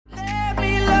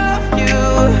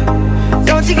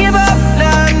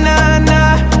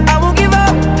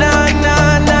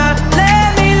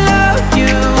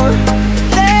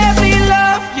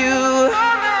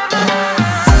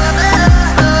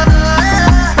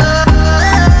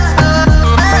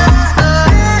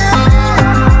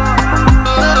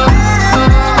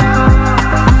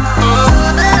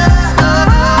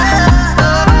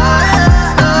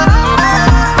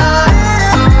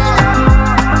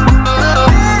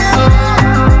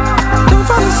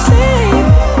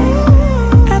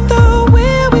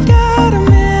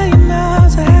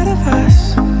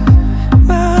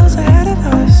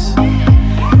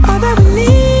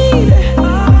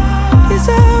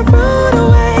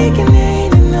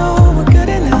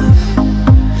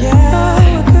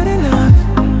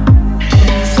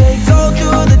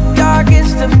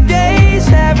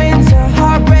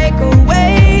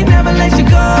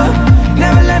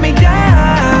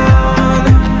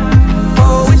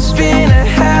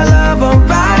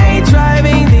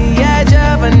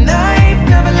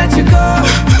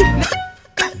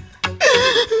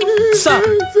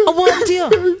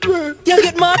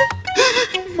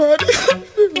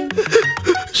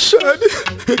shawty.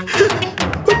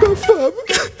 What the fuck?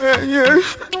 Yeah.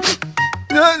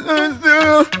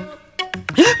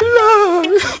 Lord.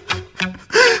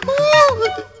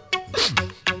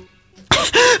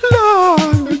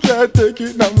 Lord, I can't take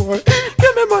it no more.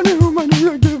 Give me money, woman,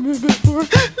 you give me before.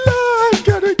 Lord,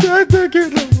 I can't take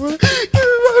it no more. Give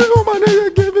me money, woman,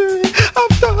 you give me.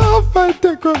 After half, I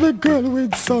take off a girl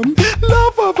with some.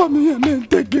 Laugh over me and then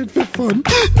take it for fun.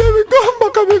 Then we come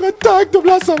back and we go talk to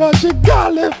Blossom and she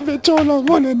got left me too long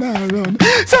running and run.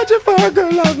 Searching for a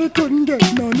girl and we couldn't get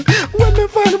none. When we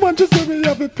find one, she said we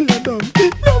have a pay down.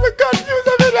 Now we confused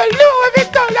and we don't know every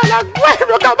time. I'm like, why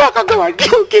we come back and go and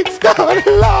you kickstart?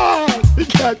 Lord, we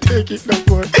can't take it no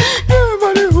more. Yeah,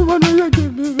 money, woman, you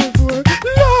give me before.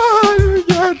 Lord, we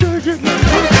can't take it no more.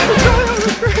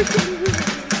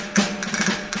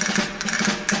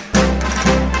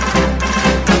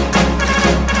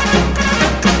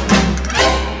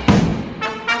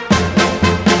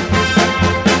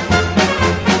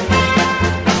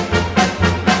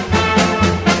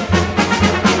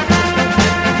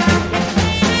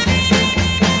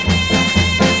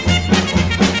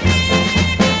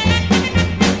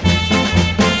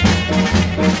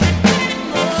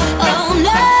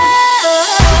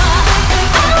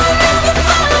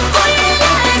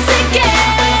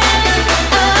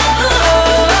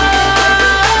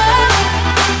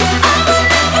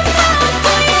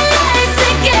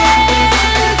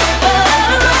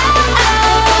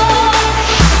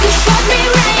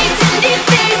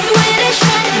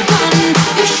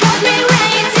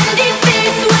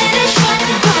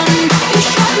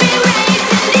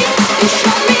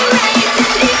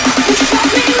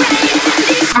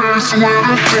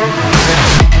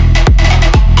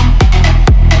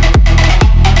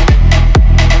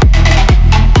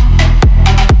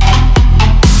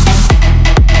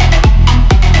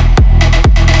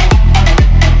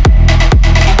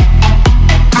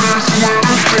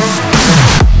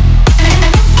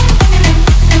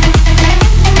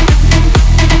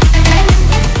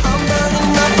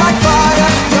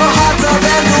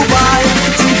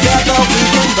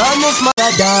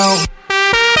 Down.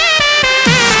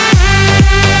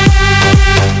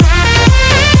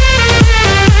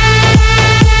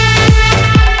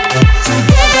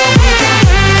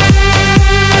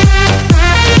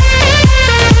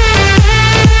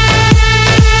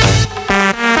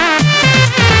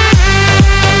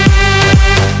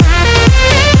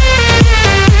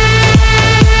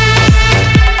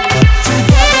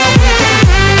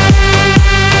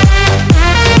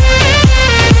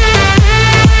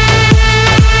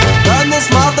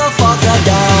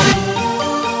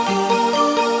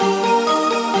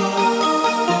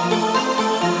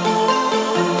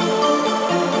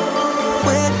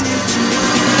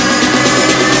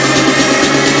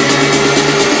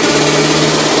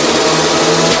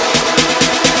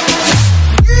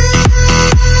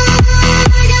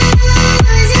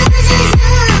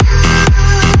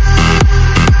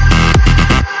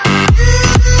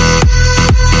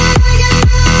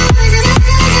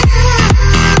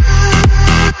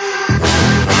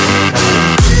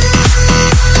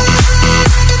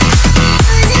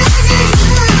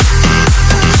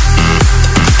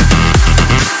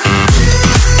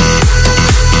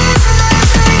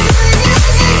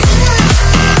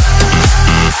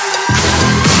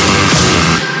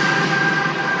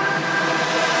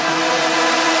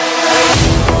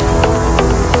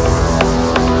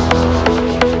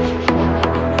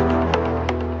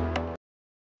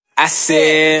 I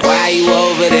said, why you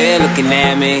over there looking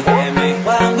at me?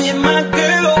 While I'm with my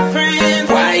girlfriend.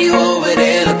 Why you over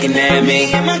there looking at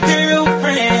me? And my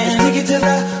girlfriend. Let's take it to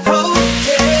the hotel.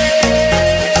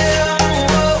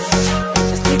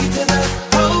 Let's take it to the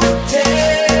hotel.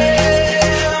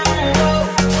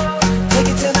 Take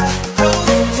it to the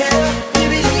hotel.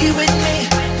 Baby, leave with me.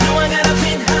 Know I got a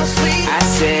penthouse suite. I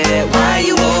said, why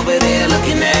you over there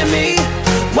looking at me?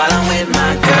 While I'm with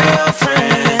my girlfriend.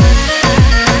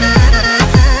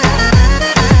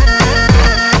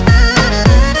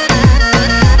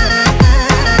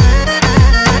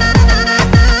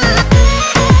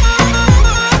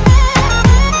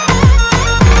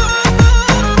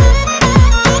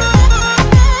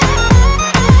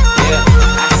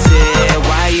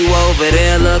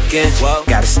 Whoa.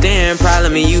 Got a staring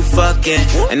problem and you fucking.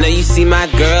 I know you see my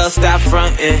girl, stop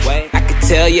frontin'. I could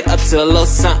tell you up to a little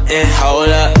something. Hold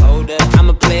up,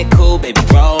 I'ma play it cool, baby,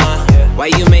 roll on. Why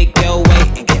you make your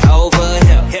way and get over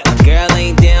here? My girl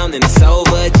ain't down and it's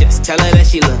over. Just tell her that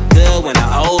she look good when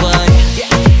I'm over.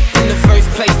 In the first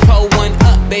place, pull one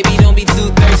up, baby, don't be too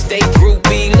thirsty.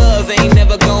 Groupie love ain't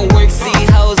never gon' work. See,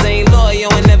 hoes ain't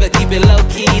loyal and never keep it low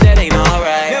key. That ain't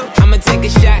alright. I'ma take a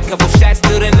shot, couple shots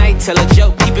through the night. Tell a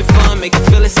joke, keep it fun, make it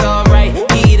feel it's alright.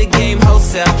 He the game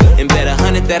wholesale, and bet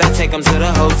 100 that I take him to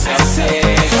the hotel. I said,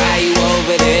 why you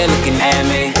over there looking at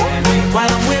me? While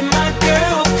I'm with my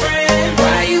girlfriend.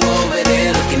 Why you over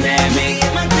there looking at me?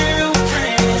 My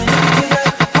girlfriend. To the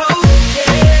hotel.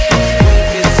 We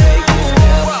could take it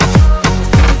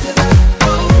up. To the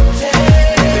hotel.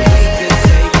 We could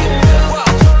take it up.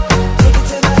 Take it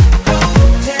to the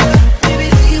hotel. Baby,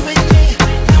 leave with me.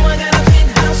 Know I got a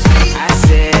penthouse suite. I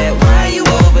said, why you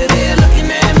over there looking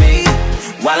at me?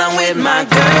 While I'm with my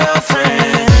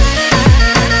girlfriend.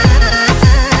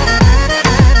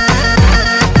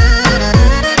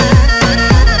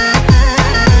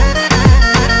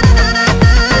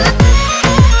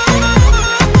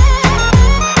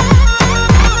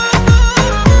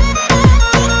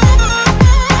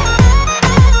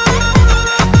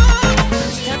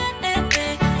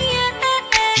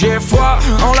 J'ai foi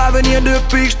en l'avenir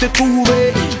depuis que je t'ai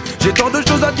trouvé. J'ai tant de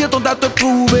choses à dire, tant à te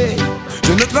prouver.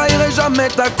 Je ne trahirai jamais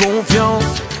ta confiance.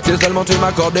 Si seulement tu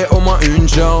m'accordais au moins une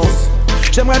chance.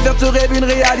 J'aimerais faire ce rêve une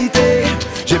réalité.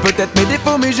 J'ai peut-être mes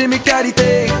défauts mais j'ai mes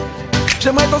qualités.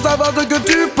 J'aimerais t'en savoir ce que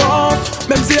tu penses.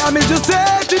 Même si à mes yeux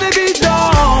c'est une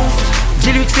évidence.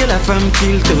 Dis-lui que c'est la femme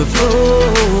qu'il te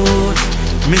faut.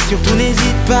 Mais surtout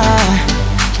n'hésite pas,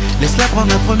 laisse-la prendre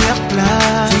la première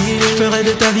place. Je ferai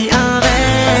de ta vie un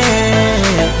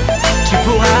rêve. Tu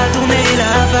pourras tourner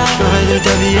là-bas. Je ferai de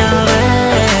ta vie un rêve.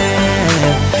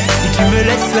 Si tu me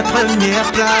laisses la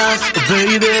première place, oh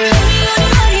baby.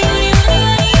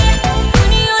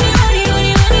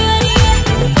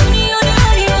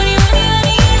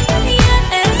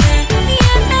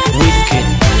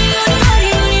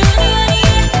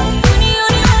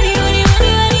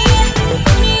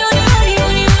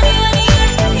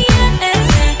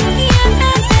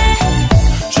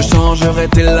 J'aurai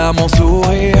tes larmes en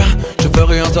sourire. Je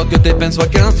ferai en sorte que tes peines soient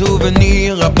qu'un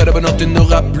souvenir. Après le bonheur tu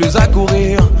n'auras plus à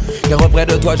courir, car auprès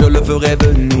de toi je le ferai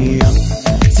venir.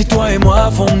 Si toi et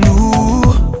moi font-nous,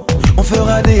 on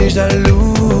fera des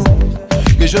jaloux.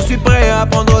 Mais je suis prêt à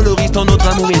prendre le risque, ton notre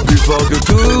amour est plus fort que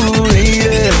tout,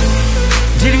 yeah.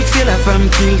 Dis-lui que c'est la femme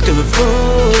qu'il te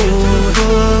faut.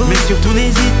 Mais surtout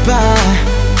n'hésite pas,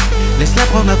 laisse-la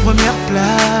prendre la première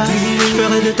place. Je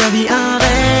ferai de ta vie un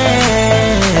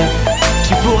rêve.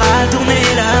 Tu pourras tourner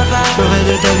là-bas. Je ferai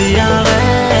de ta vie un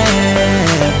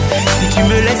rêve. Si tu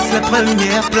me laisses la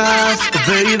première place, oh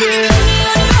baby.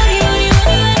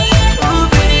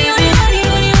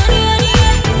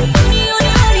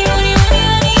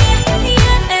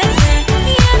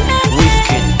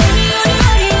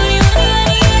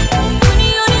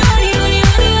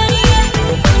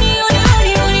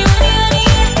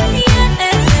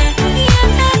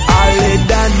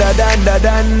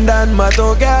 Dan dan ma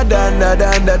ton cœur dan dan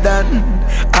dan dan dan.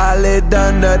 Allez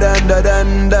dan dan dan dan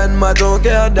dan dan ma ton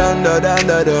cœur dan dan dan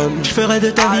dan dan. Je ferai de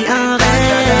ta vie un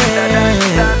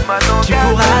rêve. Tu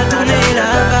pourras tourner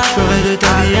là-bas. Je ferai de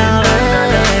ta vie un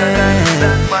rêve.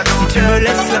 Si tu me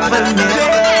laisses la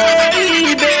première.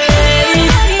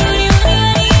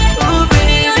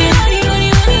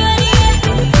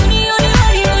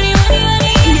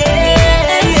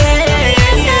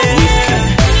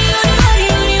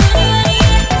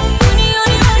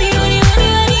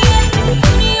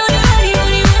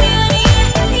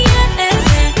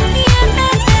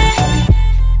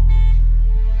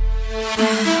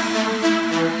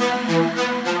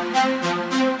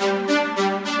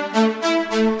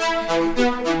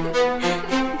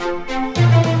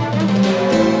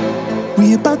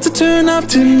 To turn up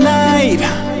tonight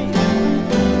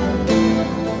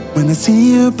when I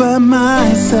see you by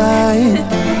my side.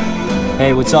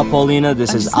 Hey, what's up, Paulina?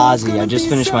 This is Ozzy. I just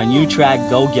finished my new track,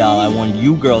 Go Gal. I want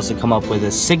you girls to come up with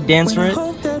a sick dance for it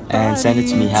and send it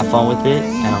to me. Have fun with it,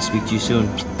 and I'll speak to you soon.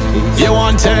 Peace. You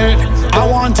want it, I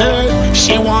want it,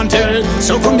 she want it,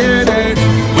 so come get it.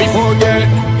 We forget,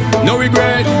 no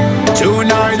regret.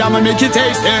 Tonight I'ma make you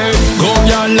taste it. Go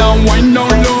y'all and wind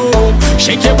down low.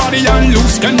 Shake your body and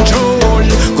lose control.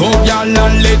 Go y'all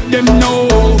and let them know.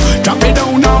 Drop it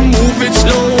down and move it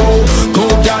slow. Go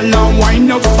y'all and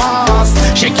wind up fast.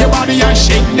 Shake your body and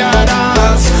shake that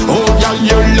ass. Oh y'all,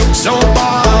 you look so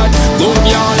bad. Go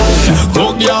y'all,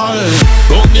 go y'all,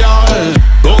 go y'all,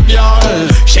 go y'all.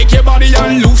 Shake your body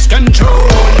and lose control.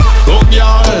 Go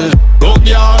y'all, go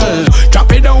y'all.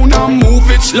 Drop it down and move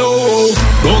it slow.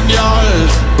 Go y'all,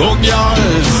 go y'all,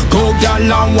 go y'all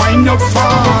and wind up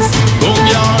fast. Go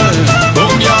y'all, go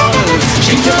y'all.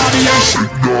 Shake your body and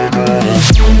shake that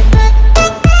ass.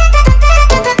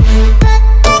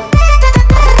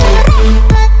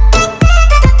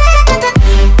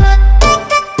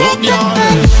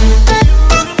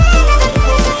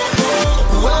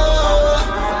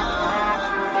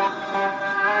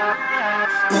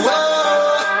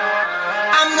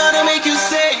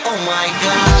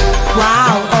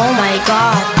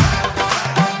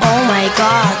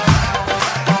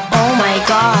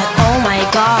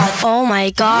 my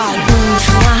god,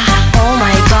 oh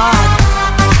my god,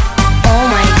 oh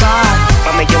my god.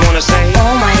 I make you wanna say,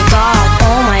 oh my god,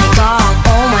 oh my god,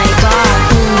 oh my god,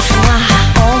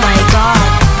 oh my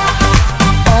god,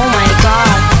 oh my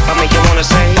god. I make you wanna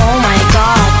say, oh my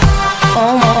god,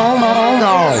 oh my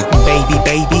god. baby,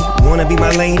 baby, wanna be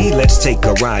my lady? Let's take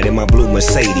a ride in my blue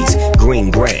Mercedes.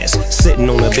 Green grass, sitting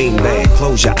on a beanbag.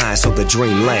 Close your eyes so the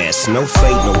dream lasts. No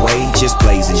fading away, just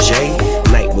blazing J.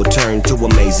 Night will turn to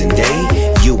amazing day.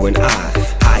 You and I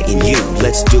and you.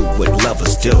 Let's do what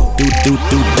lovers do. Do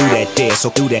that dance, so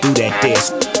do that dance.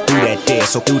 Do that dance,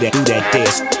 so do that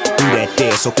dance. Do that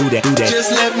dance, so do that.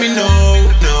 Just let me know,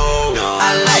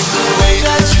 I like the way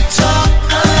that you talk.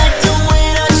 I like the way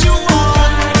that you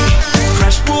walk.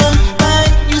 Crash, boom,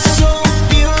 bang, you're so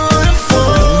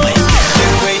beautiful.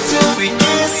 Can't wait till we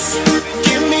kiss.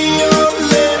 Give me your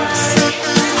lips.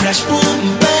 Crash, boom,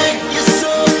 bang, you're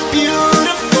so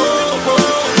beautiful.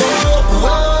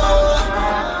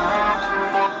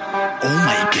 Oh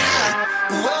my god.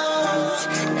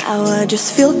 Now I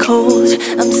just feel cold.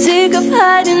 I'm sick of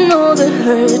hiding all the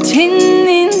hurting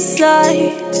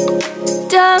inside.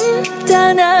 Dum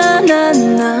da na na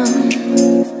na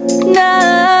na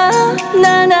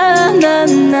na na na na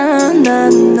na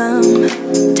na.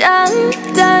 Dum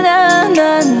da na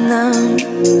na na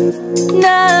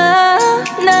na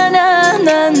na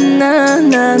na na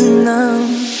na na.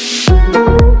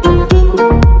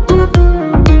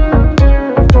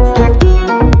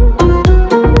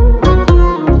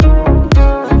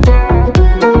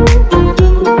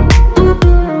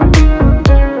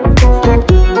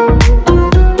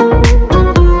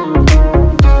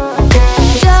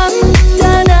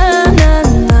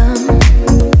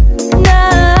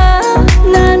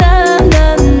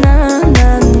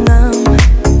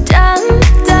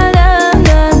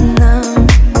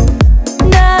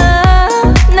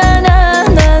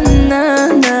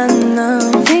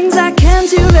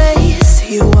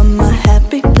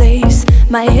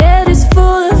 My head